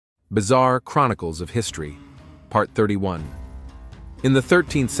Bizarre Chronicles of History, Part 31. In the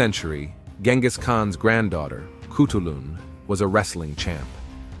 13th century, Genghis Khan's granddaughter, Quetzalcoatl, was a wrestling champ.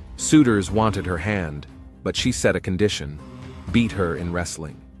 Suitors wanted her hand, but she set a condition: beat her in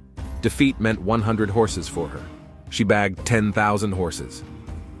wrestling. Defeat meant 100 horses for her. She bagged 10,000 horses.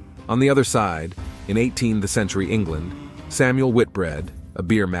 On the other side, in 18th century England, Samuel Whitbread, a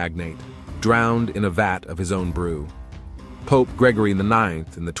beer magnate, drowned in a vat of his own brew. Pope Gregory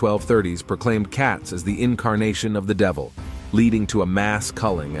IX in the 1230s proclaimed cats as the incarnation of the devil, leading to a mass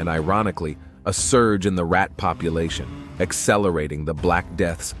culling and, ironically, a surge in the rat population, accelerating the Black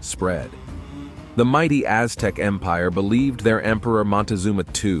Death's spread. The mighty Aztec Empire believed their emperor Montezuma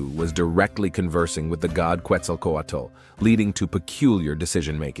II was directly conversing with the god Quetzalcoatl, leading to peculiar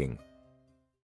decision-making.